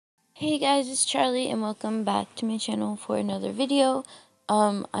Hey guys, it's Charlie and welcome back to my channel for another video.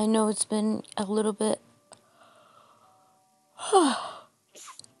 I know it's been a little bit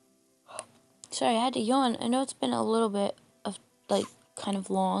sorry, I had to yawn. I know it's been a little bit of kind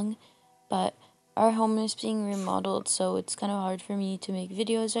of long, but our home is being remodeled, so it's kind of hard for me to make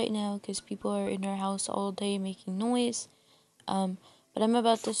videos right now because people are in our house all day making noise. But I'm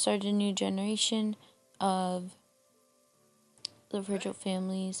about to start a new generation of the virtual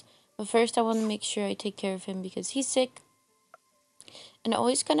families. But first I want to make sure I take care of him because he's sick. And I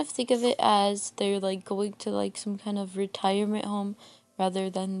always kind of think of it as they're going to some kind of retirement home rather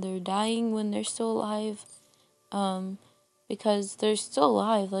than they're dying when they're still alive. Because they're still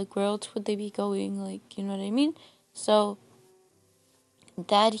alive, where else would they be going? You know what I mean? So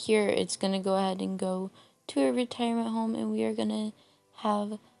Dad here is gonna go ahead and go to a retirement home, and we are gonna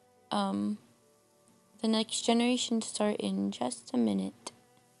have the next generation start in just a minute.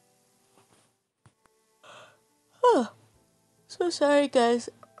 Oh, so sorry guys.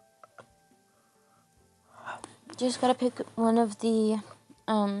 Just gotta pick one of the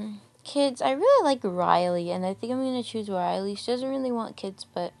kids. I really like Riley, and I think I'm gonna choose Riley. She doesn't really want kids,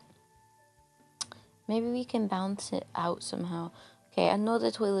 but maybe we can balance it out somehow. Okay, I know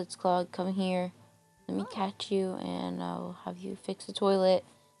the toilet's clogged. Come here. Let me catch you, and I'll have you fix the toilet.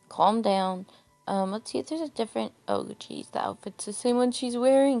 Calm down. Let's see if there's a different... Oh, jeez, the outfit's the same one she's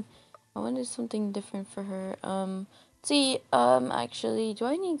wearing. I wanted something different for her. Let's see, actually, do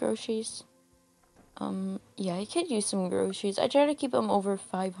I need groceries? Yeah, I could use some groceries. I try to keep them over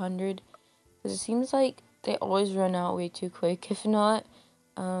 500, because it seems like they always run out way too quick, if not.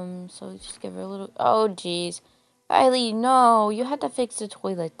 So just give her a little... Oh, jeez. Riley, no, you had to fix the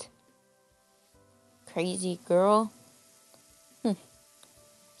toilet. Crazy girl.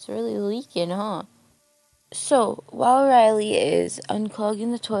 It's really leaking, huh? So, while Riley is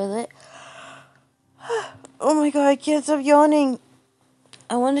unclogging the toilet... Oh my god, I can't stop yawning.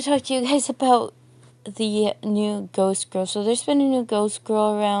 I want to talk to you guys about the new ghost girl. So there's been a new ghost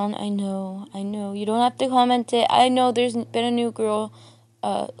girl around. I know. You don't have to comment it. I know there's been a new girl,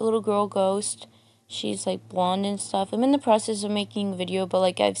 little girl ghost. She's blonde and stuff. I'm in the process of making a video, but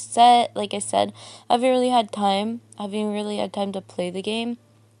like I said, I haven't really had time. I haven't really had time to play the game.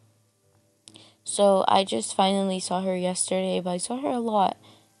 So I just finally saw her yesterday, but I saw her a lot.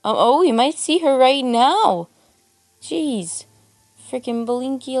 Oh, we might see her right now. Jeez. Freaking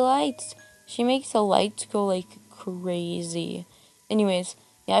blinky lights. She makes the lights go crazy. Anyways,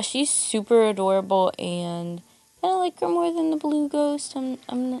 yeah, she's super adorable, and I like her more than the blue ghost. I'm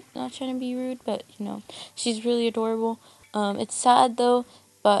not trying to be rude, but she's really adorable. It's sad though,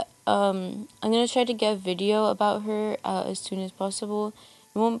 but I'm gonna try to get a video about her as soon as possible.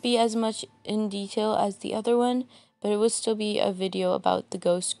 It won't be as much in detail as the other one, but it will still be a video about the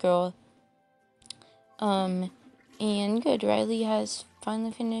ghost girl. And good, Riley has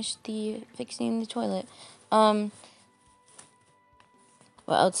finally finished fixing the toilet. What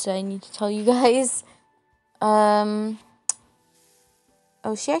else do I need to tell you guys? Oh,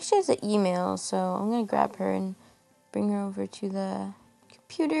 she actually has an email, so I'm gonna grab her and bring her over to the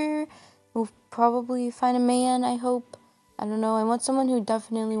computer. We'll probably find a man, I hope. I don't know, I want someone who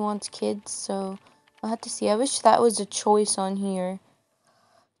definitely wants kids, so I'll have to see. I wish that was a choice on here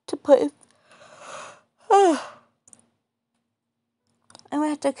to put. I'm gonna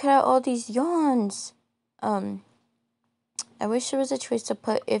have to cut out all these yawns. I wish there was a choice to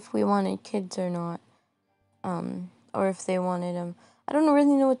put if we wanted kids or not. Or if they wanted them. I don't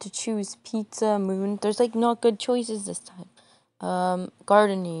really know what to choose. Pizza, moon. There's not good choices this time.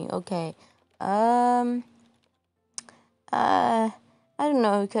 Gardening. Okay. I don't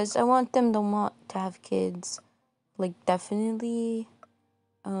know, because I want them to want to have kids. Definitely.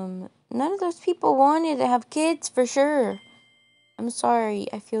 None of those people wanted to have kids for sure. I'm sorry.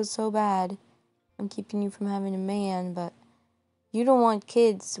 I feel so bad. I'm keeping you from having a man, but you don't want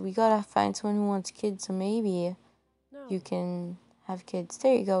kids. We gotta find someone who wants kids, so maybe you can have kids.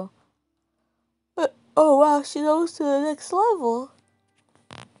 There you go. Oh wow, she's almost to the next level.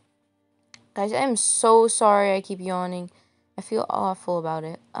 Guys, I'm so sorry I keep yawning. I feel awful about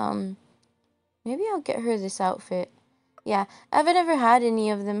it. Maybe I'll get her this outfit. Yeah, I haven't ever had any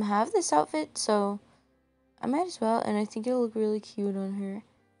of them have this outfit, so I might as well, and I think it'll look really cute on her.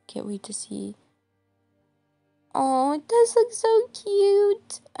 Can't wait to see. Oh, it does look so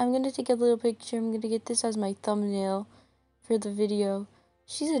cute. I'm gonna take a little picture. I'm gonna get this as my thumbnail for the video.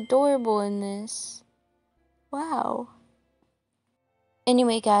 She's adorable in this. Wow.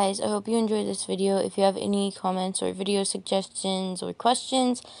 Anyway, guys, I hope you enjoyed this video. If you have any comments or video suggestions or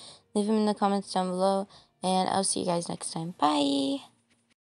questions, leave them in the comments down below. And I'll see you guys next time. Bye.